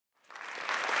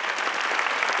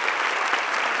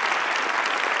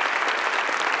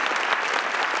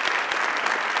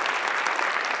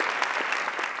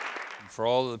for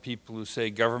all of the people who say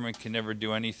government can never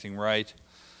do anything right.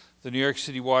 The New York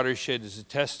City watershed is a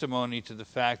testimony to the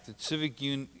fact that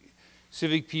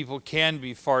civic people can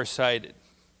be farsighted.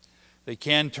 They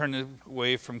can turn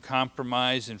away from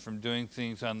compromise and from doing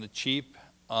things on the cheap.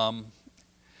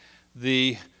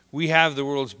 We have the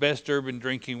world's best urban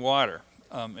drinking water.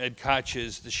 Ed Koch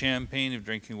is the champagne of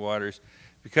drinking waters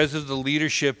because of the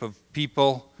leadership of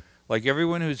people like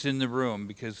everyone who's in the room,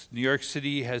 because New York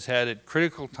City has had at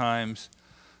critical times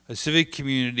a civic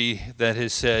community that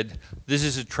has said, this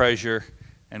is a treasure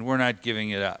and we're not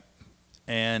giving it up.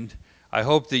 And I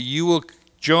hope that you will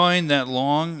join that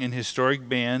long and historic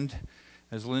band,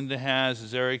 as Linda has,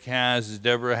 as Eric has, as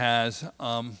Deborah has.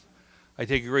 I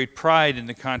take a great pride in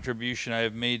the contribution I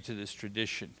have made to this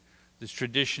tradition. This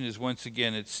tradition is once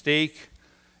again at stake,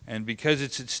 and because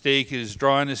it's at stake, it has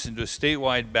drawn us into a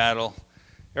statewide battle.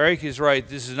 Eric is right,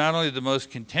 this is not only the most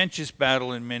contentious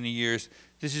battle in many years,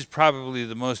 this is probably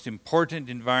the most important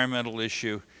environmental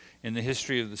issue in the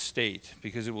history of the state,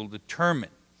 because it will determine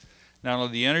not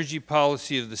only the energy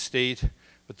policy of the state,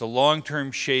 but the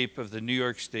long-term shape of the New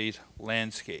York State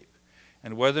landscape,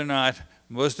 and whether or not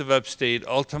most of upstate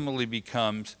ultimately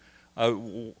becomes a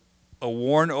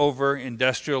worn-over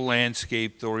industrial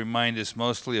landscape that will remind us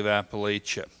mostly of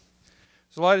Appalachia.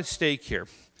 There's a lot at stake here.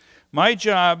 My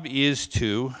job is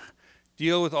to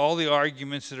deal with all the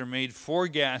arguments that are made for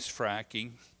gas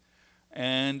fracking,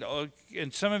 and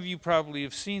some of you probably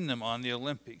have seen them on the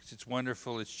Olympics. It's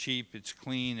wonderful, it's cheap, it's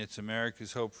clean, it's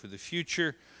America's hope for the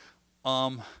future.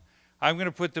 I'm going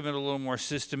to put them in a little more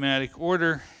systematic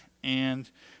order and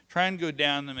try and go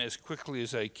down them as quickly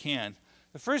as I can.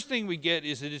 The first thing we get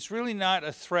is that it's really not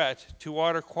a threat to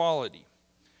water quality.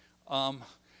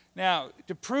 Now,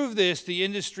 to prove this, the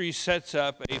industry sets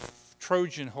up a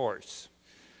Trojan horse.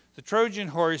 The Trojan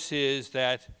horse is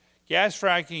that gas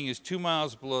fracking is 2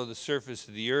 miles below the surface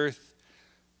of the earth.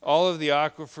 All of the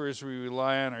aquifers we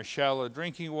rely on are shallow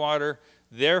drinking water.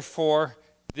 Therefore,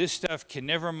 this stuff can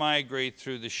never migrate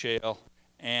through the shale,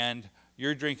 and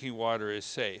your drinking water is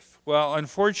safe. Well,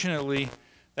 unfortunately,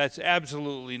 that's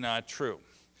absolutely not true.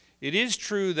 It is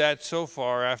true that so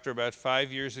far, after about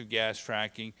 5 years of gas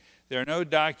fracking, there are no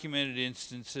documented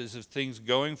instances of things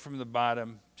going from the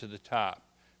bottom to the top.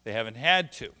 They haven't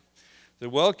had to. The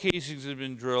well casings that have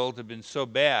been drilled have been so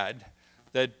bad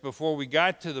that before we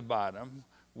got to the bottom,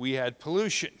 we had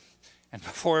pollution. And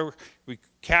before we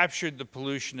captured the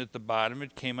pollution at the bottom,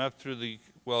 it came up through the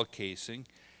well casing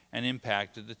and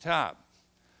impacted the top.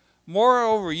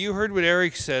 Moreover, you heard what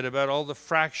Eric said about all the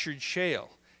fractured shale.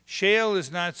 Shale is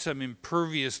not some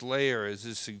impervious layer, as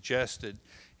is suggested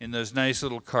in those nice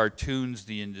little cartoons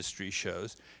the industry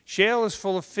shows. Shale is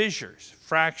full of fissures,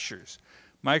 fractures,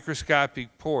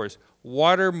 microscopic pores.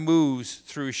 Water moves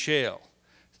through shale.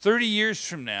 30 years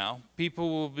from now, people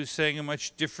will be saying a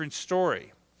much different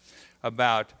story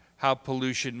about how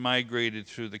pollution migrated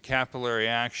through the capillary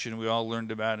action we all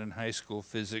learned about in high school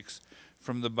physics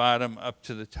from the bottom up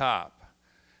to the top.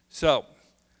 So,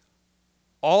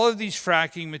 all of these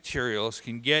fracking materials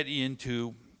can get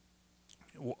into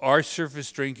our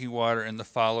surface drinking water in the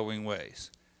following ways.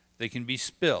 They can be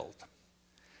spilled.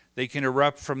 They can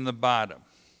erupt from the bottom.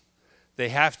 They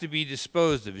have to be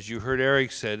disposed of, as you heard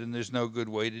Eric said, and there's no good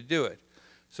way to do it.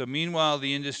 So meanwhile,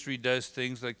 the industry does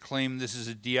things like claim this is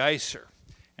a de-icer,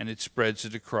 and it spreads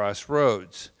it across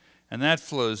roads, and that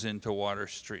flows into water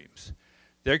streams.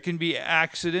 There can be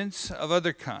accidents of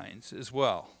other kinds as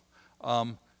well.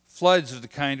 Floods of the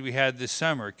kind we had this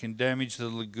summer can damage the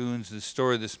lagoons that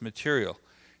store this material.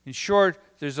 In short,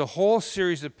 there's a whole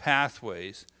series of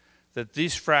pathways that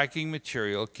this fracking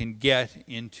material can get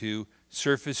into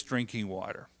surface drinking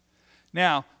water.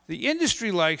 Now, the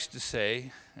industry likes to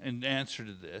say, in answer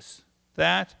to this,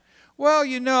 that, well,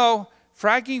 you know,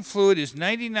 fracking fluid is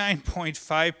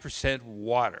 99.5%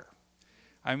 water.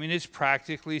 I mean, it's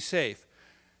practically safe.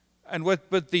 And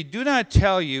what they do not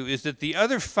tell you is that the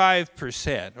other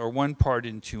 5%, or 1 part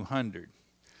in 200,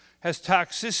 has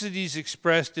toxicities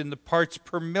expressed in the parts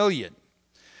per million.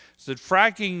 So that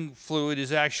fracking fluid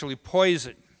is actually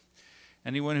poison.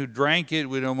 Anyone who drank it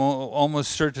would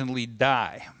almost certainly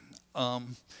die.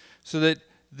 So that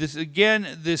this,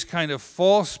 again, this kind of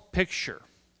false picture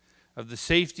of the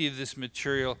safety of this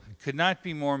material could not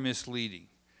be more misleading.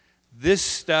 This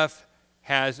stuff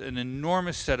has an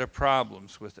enormous set of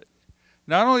problems with it.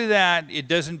 Not only that, it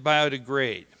doesn't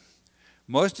biodegrade.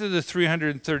 Most of the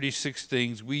 336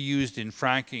 things we used in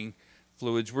fracking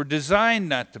fluids were designed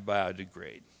not to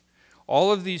biodegrade.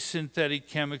 All of these synthetic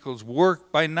chemicals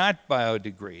work by not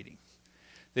biodegrading.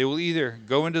 They will either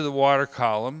go into the water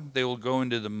column, they will go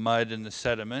into the mud and the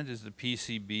sediment, as the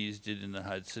PCBs did in the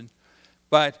Hudson.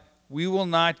 but we will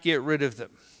not get rid of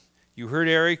them. You heard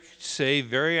Eric say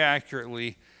very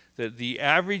accurately that the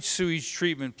average sewage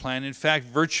treatment plant, in fact,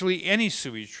 virtually any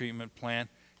sewage treatment plant,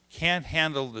 can't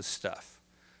handle this stuff.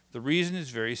 The reason is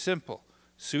very simple.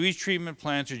 Sewage treatment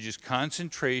plants are just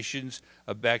concentrations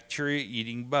of bacteria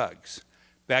eating bugs.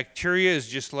 Bacteria is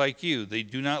just like you. They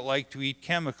do not like to eat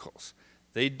chemicals.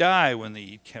 They die when they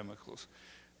eat chemicals.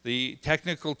 The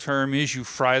technical term is you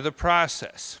fry the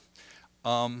process.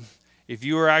 If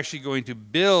you are actually going to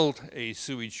build a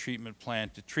sewage treatment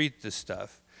plant to treat this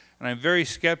stuff, and I'm very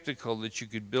skeptical that you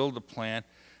could build a plant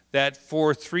that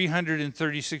for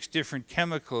 336 different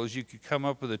chemicals you could come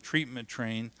up with a treatment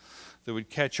train that would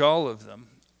catch all of them,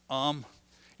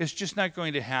 it's just not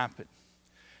going to happen.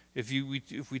 If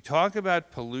we talk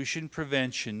about pollution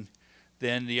prevention,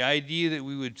 then the idea that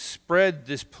we would spread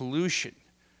this pollution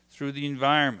through the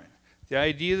environment, the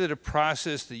idea that a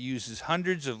process that uses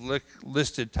hundreds of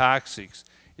listed toxics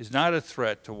is not a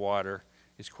threat to water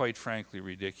is quite frankly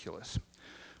ridiculous.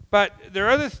 But there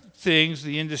are other things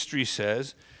the industry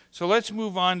says, so let's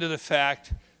move on to the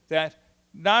fact that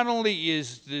not only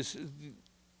is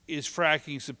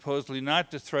fracking supposedly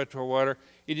not a threat to our water,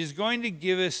 it is going to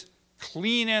give us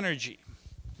clean energy.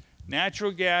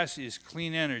 Natural gas is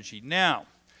clean energy. Now,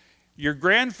 your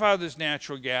grandfather's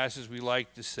natural gas, as we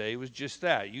like to say, was just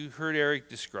that. You heard Eric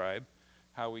describe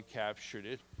how we captured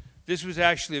it. This was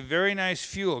actually a very nice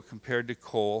fuel compared to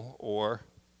coal or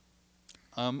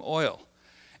oil.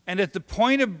 And at the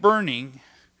point of burning,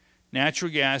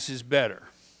 natural gas is better.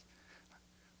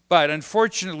 But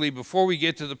unfortunately, before we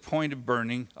get to the point of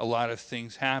burning, a lot of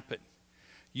things happen.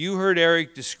 You heard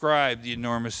Eric describe the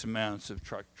enormous amounts of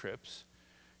truck trips.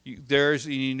 There's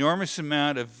an enormous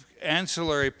amount of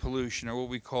ancillary pollution, or what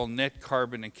we call net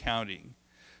carbon accounting,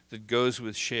 that goes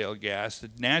with shale gas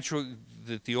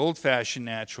that the old-fashioned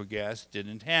natural gas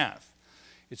didn't have.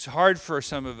 It's hard for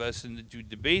some of us to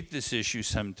debate this issue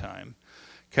sometime,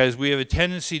 because we have a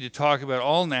tendency to talk about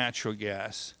all natural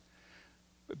gas,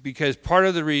 because part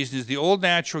of the reason is the old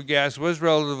natural gas was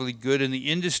relatively good and the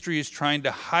industry is trying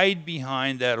to hide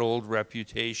behind that old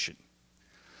reputation.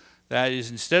 That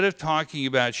is, instead of talking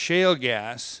about shale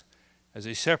gas as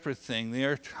a separate thing, they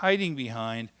are hiding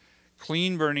behind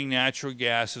clean burning natural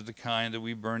gas of the kind that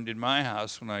we burned in my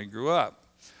house when I grew up.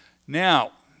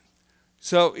 Now,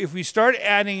 so if we start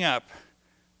adding up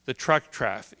the truck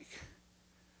traffic,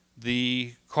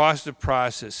 the cost of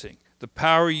processing, the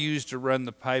power used to run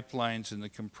the pipelines and the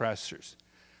compressors,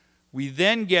 we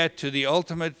then get to the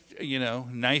ultimate,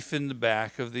 knife in the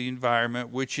back of the environment,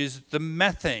 which is the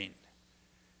methane.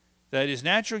 That is,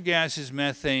 natural gas is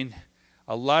methane.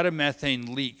 A lot of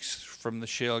methane leaks from the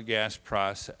shale gas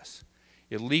process.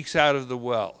 It leaks out of the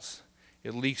wells.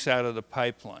 It leaks out of the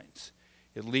pipelines.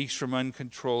 It leaks from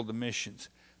uncontrolled emissions.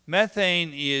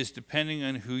 Methane is, depending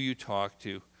on who you talk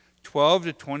to, 12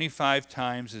 to 25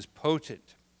 times as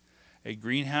potent a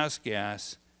greenhouse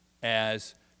gas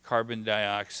as carbon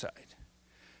dioxide.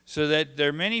 So that there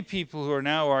are many people who are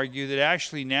now arguing that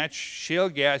actually shale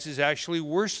gas is actually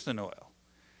worse than oil.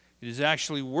 It is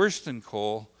actually worse than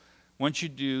coal once you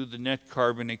do the net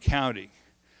carbon accounting.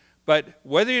 But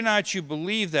whether or not you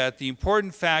believe that, the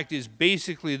important fact is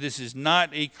basically this is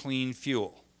not a clean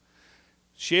fuel.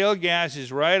 Shale gas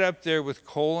is right up there with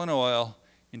coal and oil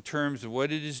in terms of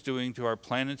what it is doing to our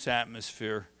planet's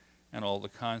atmosphere and all the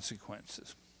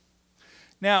consequences.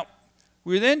 Now,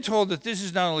 we're then told that this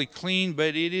is not only clean,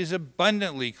 but it is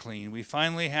abundantly clean. We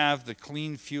finally have the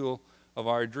clean fuel of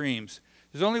our dreams.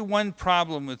 There's only one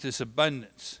problem with this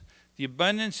abundance. The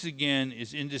abundance, again,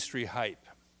 is industry hype.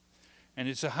 And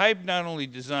it's a hype not only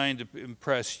designed to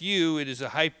impress you, it is a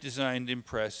hype designed to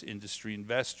impress industry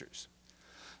investors.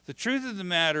 The truth of the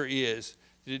matter is,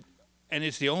 and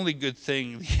it's the only good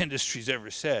thing the industry's ever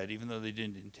said, even though they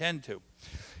didn't intend to,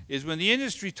 is when the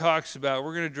industry talks about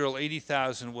we're going to drill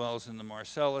 80,000 wells in the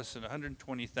Marcellus and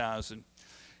 120,000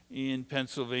 in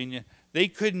Pennsylvania, they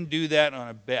couldn't do that on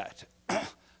a bet.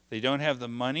 They don't have the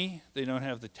money, they don't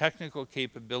have the technical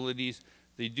capabilities,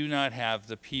 they do not have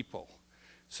the people.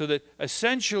 So that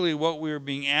essentially what we're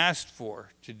being asked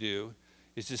for to do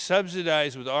is to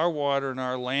subsidize with our water and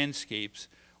our landscapes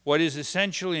what is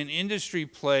essentially an industry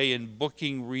play in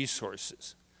booking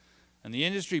resources. And the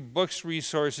industry books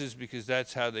resources because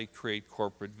that's how they create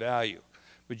corporate value.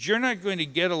 But you're not going to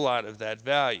get a lot of that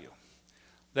value.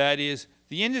 That is,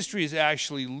 the industry is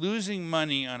actually losing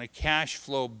money on a cash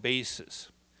flow basis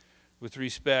with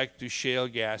respect to shale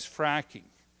gas fracking.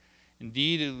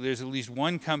 Indeed, there's at least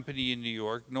one company in New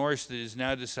York, Norse, that has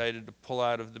now decided to pull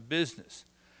out of the business.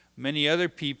 Many other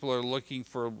people are looking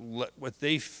for what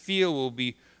they feel will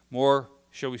be more,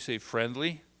 shall we say,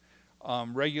 friendly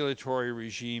regulatory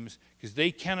regimes because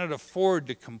they cannot afford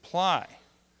to comply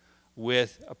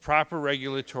with a proper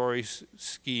regulatory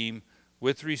scheme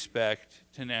with respect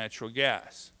to natural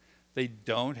gas. They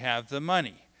don't have the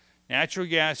money. Natural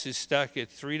gas is stuck at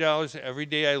 $3 every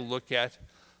day. I look at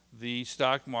the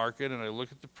stock market and I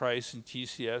look at the price in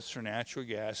TCS for natural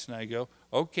gas and I go,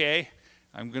 okay,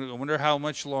 I wonder how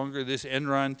much longer this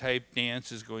Enron type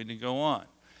dance is going to go on.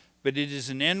 But it is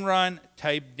an Enron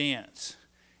type dance.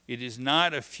 It is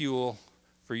not a fuel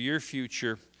for your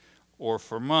future or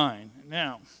for mine.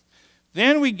 Now,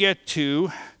 then we get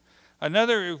to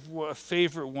another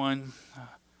favorite one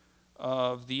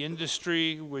of the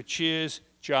industry, which is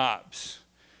jobs.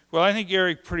 Well, I think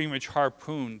Eric pretty much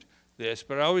harpooned this,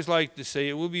 but I always like to say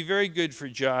it will be very good for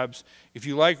jobs if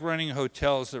you like running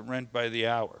hotels that rent by the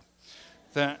hour.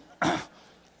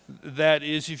 That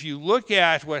is, if you look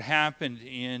at what happened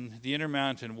in the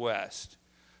Intermountain West,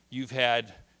 you've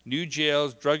had new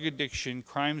jails, drug addiction,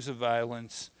 crimes of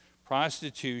violence,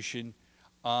 prostitution.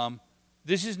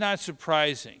 This is not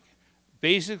surprising.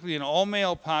 Basically, an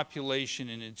all-male population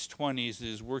in its 20s that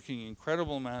is working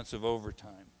incredible amounts of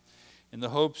overtime in the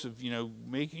hopes of,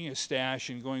 making a stash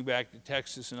and going back to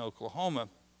Texas and Oklahoma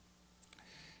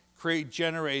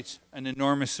generates an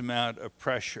enormous amount of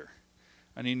pressure,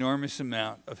 an enormous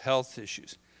amount of health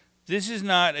issues. This is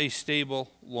not a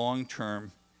stable,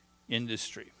 long-term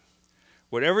industry.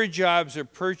 Whatever jobs are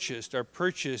purchased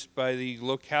by the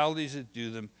localities that do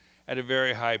them at a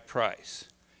very high price.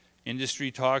 Industry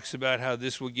talks about how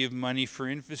this will give money for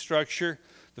infrastructure.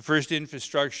 The first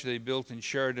infrastructure they built in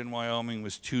Sheridan, Wyoming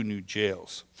was 2 new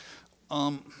jails.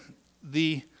 But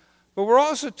we're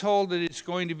also told that it's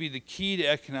going to be the key to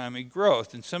economic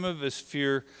growth, and some of us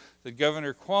fear that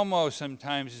Governor Cuomo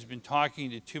sometimes has been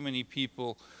talking to too many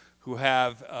people who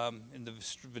have, in the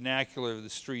vernacular of the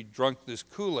street, drunk this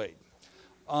Kool-Aid.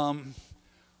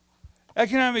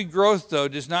 Economic growth, though,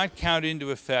 does not count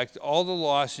into effect all the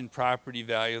loss in property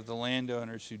value of the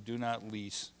landowners who do not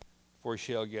lease for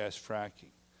shale gas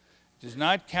fracking. It does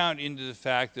not count into the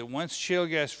fact that once shale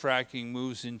gas fracking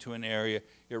moves into an area,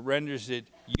 it renders it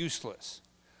useless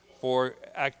for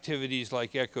activities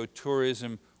like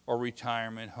ecotourism or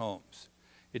retirement homes.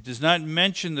 It does not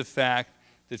mention the fact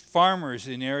that farmers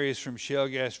in areas from shale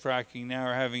gas fracking now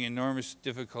are having enormous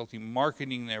difficulty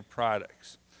marketing their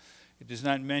products. It does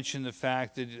not mention the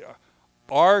fact that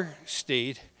our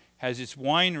state has its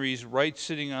wineries right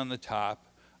sitting on the top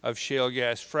of shale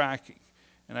gas fracking.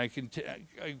 And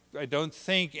I don't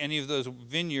think any of those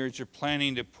vineyards are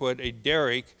planning to put a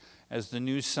derrick as the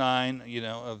new sign,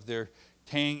 of their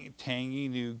tangy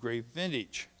new grape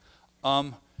vintage.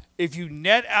 If you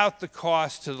net out the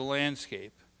cost to the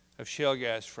landscape of shale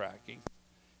gas fracking,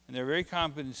 and there are very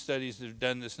competent studies that have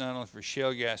done this not only for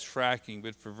shale gas fracking,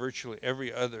 but for virtually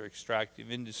every other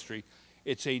extractive industry,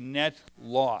 it's a net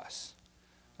loss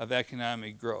of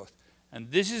economic growth. And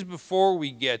this is before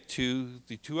we get to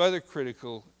the 2 other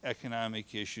critical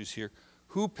economic issues here.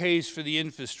 Who pays for the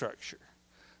infrastructure?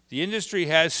 The industry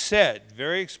has said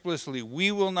very explicitly,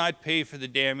 we will not pay for the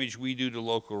damage we do to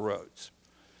local roads.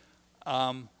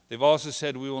 They've also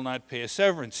said we will not pay a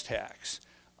severance tax.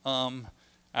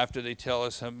 After they tell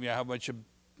us how much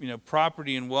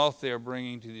property and wealth they are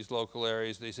bringing to these local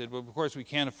areas, they said, well, of course, we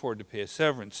can't afford to pay a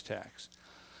severance tax.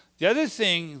 The other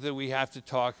thing that we have to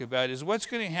talk about is what's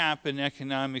going to happen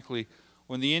economically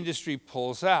when the industry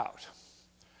pulls out.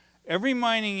 Every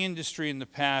mining industry in the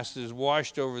past that has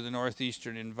washed over the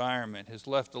northeastern environment has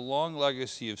left a long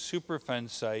legacy of Superfund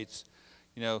sites,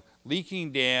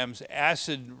 leaking dams,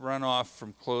 acid runoff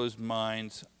from closed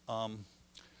mines.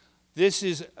 This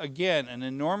is, again, an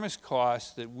enormous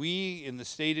cost that we in the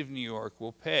state of New York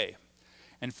will pay.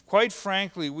 And quite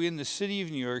frankly, we in the city of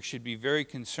New York should be very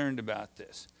concerned about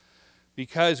this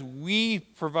because we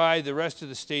provide the rest of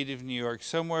the state of New York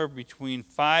somewhere between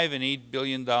 $5 and $8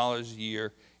 billion a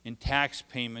year in tax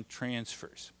payment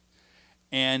transfers.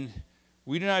 And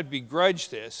we do not begrudge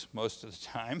this most of the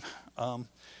time,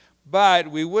 but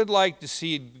we would like to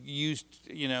see it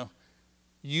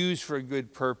used for a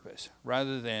good purpose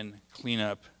rather than clean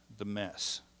up the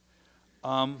mess.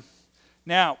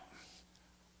 Now,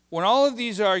 when all of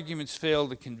these arguments fail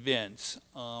to convince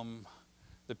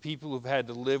the people who've had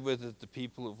to live with it, the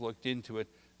people who've looked into it,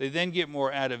 they then get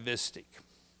more atavistic.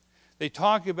 They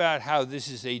talk about how this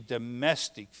is a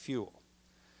domestic fuel,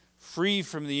 free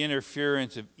from the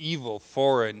interference of evil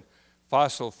foreign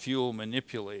fossil fuel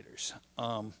manipulators.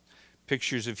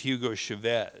 Pictures of Hugo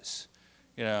Chavez,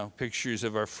 pictures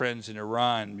of our friends in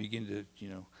Iran begin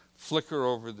to, flicker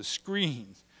over the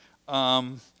screen.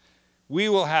 We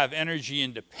will have energy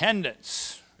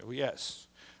independence. Oh, yes.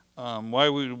 Why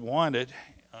we would want it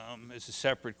is a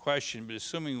separate question, but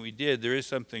assuming we did, there is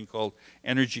something called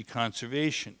energy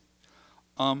conservation.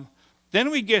 Then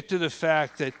we get to the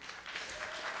fact that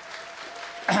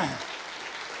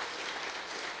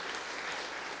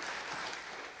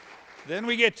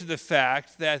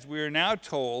we are now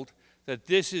told that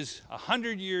this is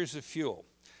 100 years of fuel.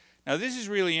 Now this is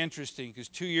really interesting because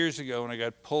 2 years ago when I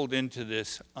got pulled into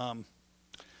this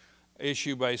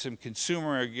issue by some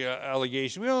consumer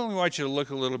allegation, we only want you to look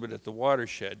a little bit at the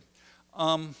watershed.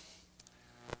 The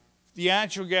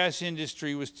natural gas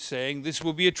industry was saying this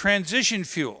will be a transition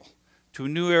fuel to a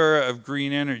new era of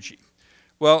green energy.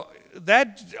 Well,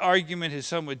 that argument has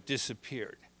somewhat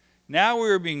disappeared. Now we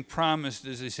are being promised,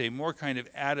 as they say, more kind of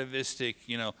atavistic,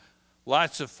 you know,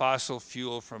 lots of fossil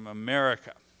fuel from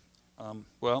America.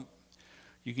 Well,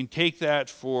 you can take that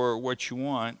for what you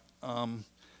want. Hopefully,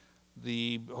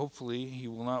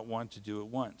 you will not want to do it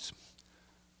once.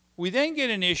 We then get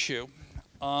an issue,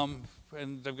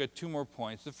 and I've got 2 more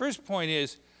points. The first point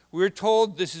is, we're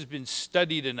told this has been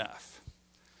studied enough.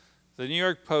 The New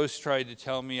York Post tried to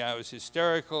tell me I was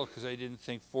hysterical because I didn't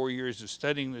think 4 years of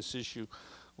studying this issue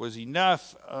was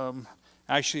enough.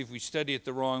 Actually, if we study it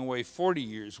the wrong way, 40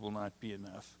 years will not be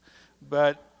enough.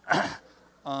 But,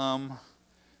 and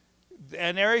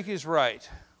Eric is right.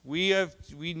 We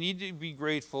need to be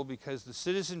grateful because the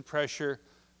citizen pressure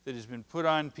that has been put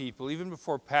on people, even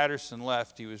before Patterson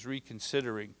left, he was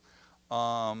reconsidering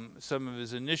some of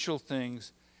his initial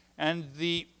things. And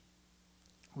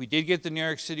we did get the New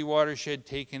York City watershed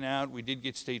taken out. We did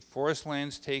get state forest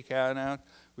lands taken out.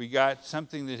 We got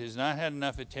something that has not had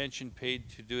enough attention paid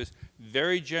to do is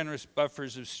very generous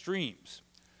buffers of streams.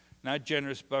 Not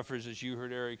generous buffers, as you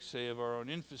heard Eric say, of our own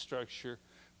infrastructure,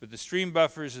 but the stream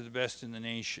buffers are the best in the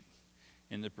nation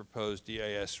in the proposed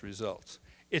EIS results.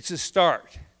 It's a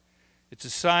start. It's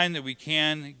a sign that we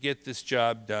can get this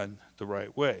job done the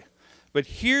right way. But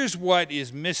here's what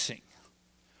is missing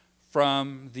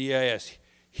from the EIS.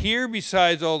 Here,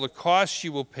 besides all the costs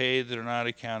you will pay that are not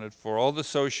accounted for, all the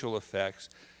social effects,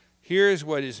 here's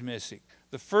what is missing.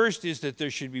 The first is that there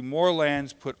should be more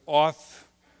lands put off,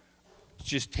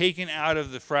 just taken out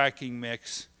of the fracking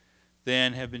mix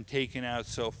than have been taken out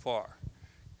so far.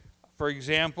 For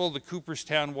example, the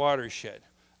Cooperstown watershed.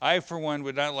 I, for one,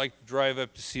 would not like to drive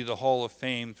up to see the Hall of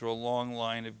Fame through a long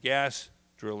line of gas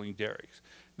drilling derricks,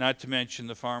 not to mention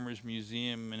the Farmers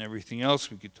Museum and everything else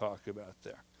we could talk about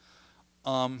there.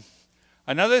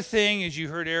 Another thing, as you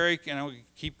heard Eric, and I'll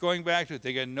keep going back to it,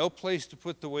 they got no place to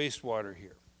put the wastewater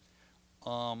here.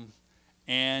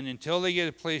 And until they get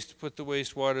a place to put the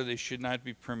wastewater, they should not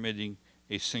be permitting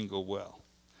a single well.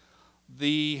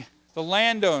 The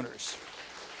landowners.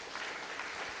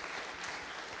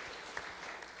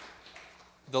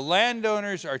 The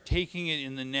landowners are taking it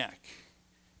in the neck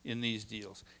in these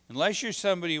deals. Unless you're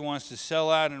somebody who wants to sell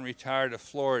out and retire to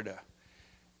Florida,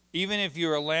 even if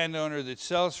you're a landowner that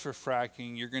sells for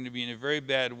fracking, you're going to be in a very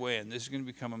bad way, and this is going to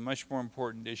become a much more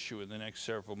important issue in the next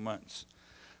several months.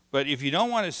 But if you don't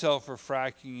want to sell for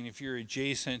fracking, and if you're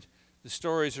adjacent, the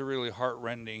stories are really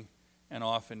heart-rending and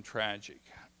often tragic.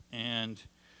 And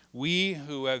we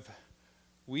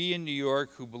in New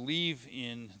York who believe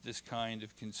in this kind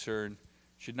of concern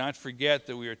should not forget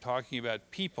that we are talking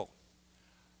about people.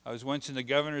 I was once in the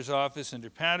governor's office under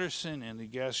Patterson, and the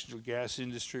gas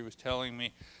industry was telling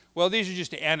me, well, these are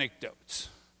just anecdotes.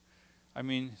 I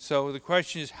mean, so the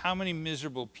question is, how many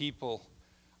miserable people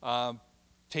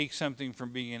take something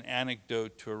from being an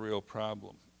anecdote to a real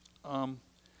problem?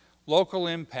 Local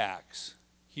impacts,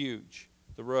 huge.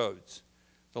 The roads,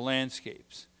 the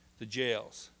landscapes, the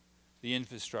jails, the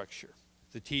infrastructure,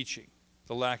 the teaching,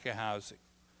 the lack of housing.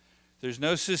 There's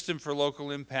no system for local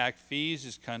impact fees,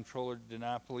 as Comptroller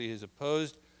DiNapoli has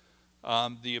opposed.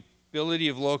 The ability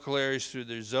of local areas through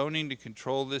their zoning to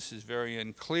control this is very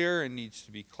unclear and needs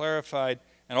to be clarified.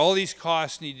 And all these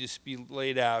costs need to be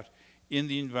laid out in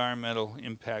the environmental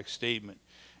impact statement.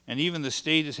 And even the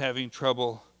state is having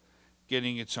trouble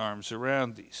getting its arms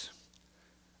around these.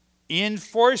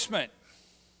 Enforcement.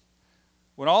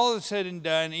 When all is said and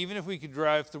done, even if we could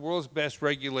drive the world's best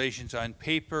regulations on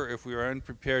paper, if we are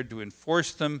unprepared to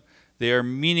enforce them, they are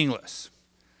meaningless.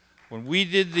 When we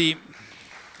did the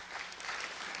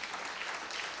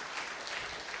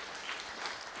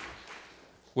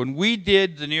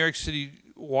New York City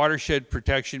Watershed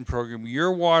Protection Program,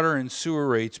 your water and sewer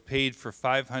rates paid for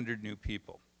 500 new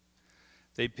people.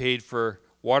 They paid for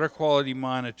water quality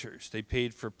monitors, they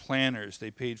paid for planners, they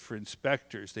paid for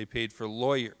inspectors, they paid for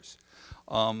lawyers,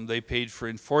 they paid for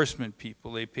enforcement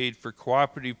people, they paid for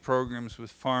cooperative programs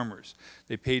with farmers,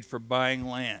 they paid for buying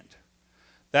land.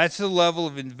 That's the level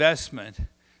of investment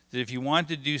that if you want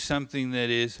to do something that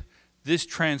is this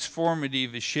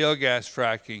transformative as shale gas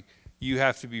fracking, you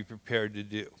have to be prepared to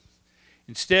do.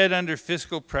 Instead, under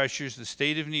fiscal pressures, the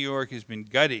state of New York has been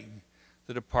gutting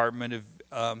the Department of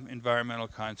Environmental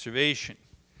Conservation.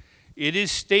 It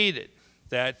is stated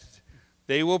that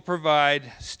they will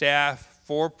provide staff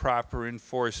for proper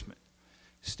enforcement.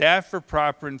 Staff for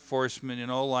proper enforcement in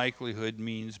all likelihood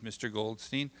means, Mr.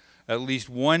 Goldstein, at least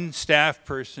one staff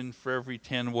person for every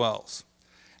 10 wells.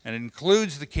 And it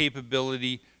includes the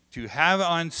capability to have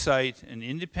on site an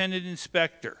independent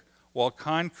inspector while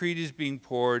concrete is being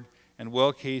poured and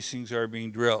well casings are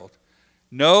being drilled.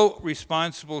 No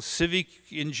responsible civic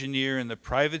engineer in the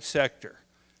private sector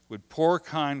would pour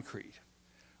concrete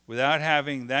without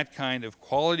having that kind of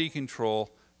quality control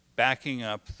backing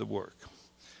up the work.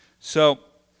 So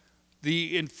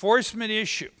the enforcement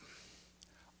issue,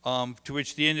 to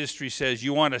which the industry says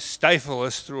you want to stifle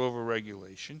us through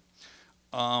overregulation,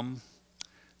 the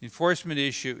enforcement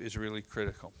issue is really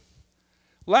critical.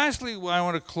 Lastly, I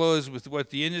want to close with what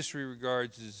the industry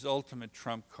regards as ultimate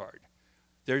trump card.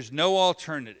 There's no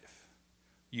alternative.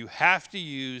 You have to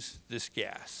use this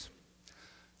gas.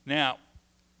 Now,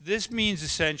 this means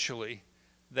essentially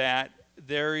that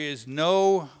there is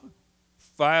no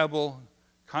viable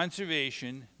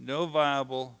conservation, no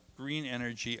viable green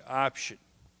energy option.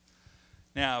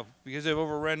 Now, because I've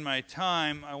overrun my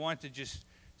time, I want to just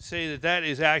say that that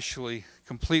is actually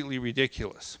completely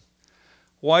ridiculous.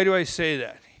 Why do I say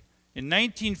that? In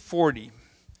 1940,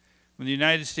 when the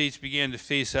United States began to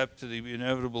face up to the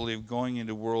inevitability of going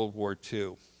into World War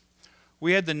II,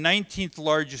 we had the 19th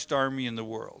largest army in the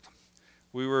world.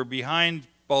 We were behind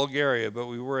Bulgaria, but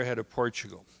we were ahead of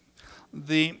Portugal.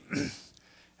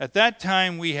 At that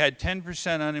time, we had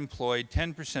 10% unemployed,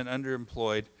 10%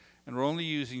 underemployed, and we're only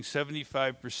using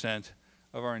 75%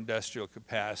 of our industrial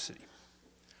capacity.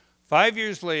 5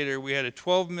 years later, we had a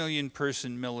 12 million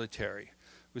person military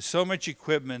with so much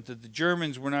equipment that the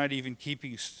Germans were not even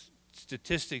keeping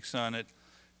statistics on it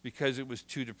because it was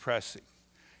too depressing.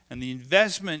 And the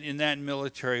investment in that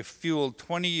military fueled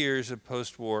 20 years of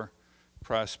post-war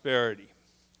prosperity.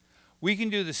 We can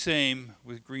do the same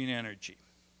with green energy.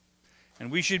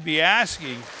 And we should be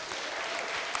asking,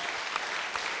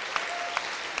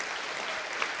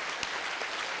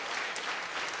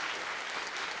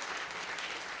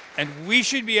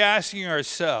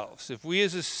 ourselves if we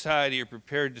as a society are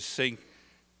prepared to sink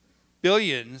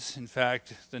billions, in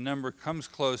fact, the number comes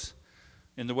close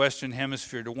in the Western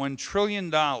Hemisphere to $1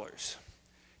 trillion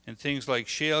in things like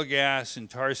shale gas and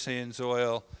tar sands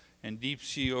oil and deep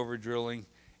sea overdrilling.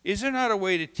 Is there not a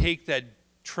way to take that $1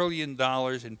 trillion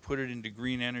and put it into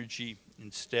green energy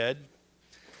instead?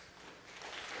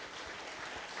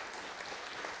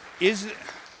 Is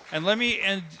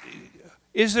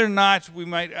there not, we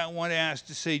might want to ask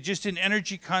to say, just in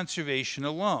energy conservation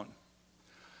alone?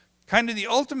 Kind of the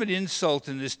ultimate insult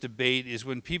in this debate is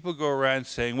when people go around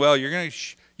saying, well, you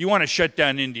want to shut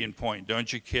down Indian Point,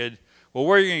 don't you, kid? Well,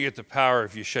 where are you going to get the power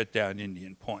if you shut down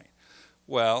Indian Point?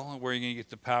 Well, where are you going to get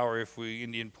the power if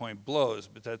Indian Point blows?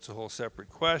 But that's a whole separate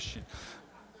question.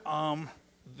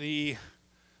 The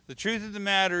truth of the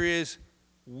matter is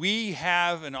we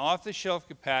have an off-the-shelf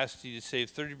capacity to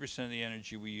save 30% of the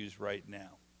energy we use right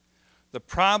now. The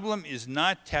problem is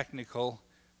not technical.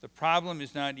 The problem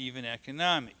is not even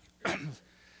economic.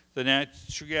 The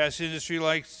natural gas industry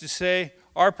likes to say,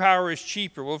 our power is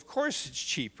cheaper. Well, of course it's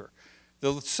cheaper.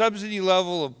 The subsidy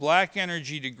level of black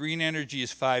energy to green energy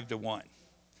is 5 to 1.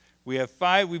 We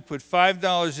put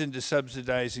 $5 into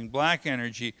subsidizing black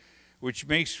energy, which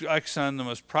makes Exxon the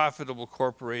most profitable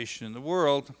corporation in the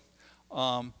world,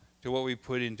 to what we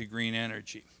put into green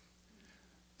energy.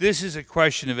 This is a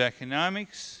question of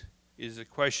economics. It is a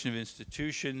question of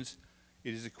institutions.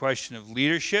 It is a question of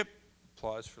leadership.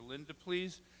 Applause for Linda,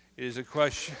 please. It is a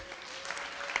question.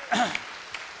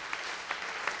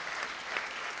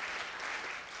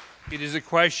 It is a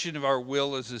question of our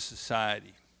will as a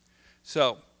society.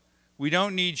 So, we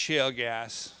don't need shale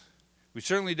gas. We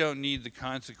certainly don't need the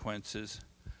consequences.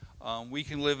 We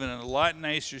can live in a lot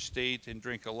nicer state and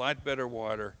drink a lot better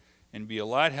water and be a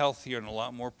lot healthier and a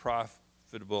lot more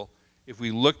profitable if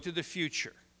we look to the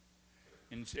future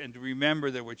and to remember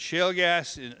that what shale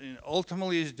gas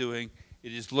ultimately is doing,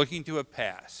 it is looking to a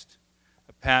past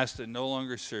that no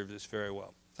longer serves us very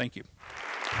well. Thank you.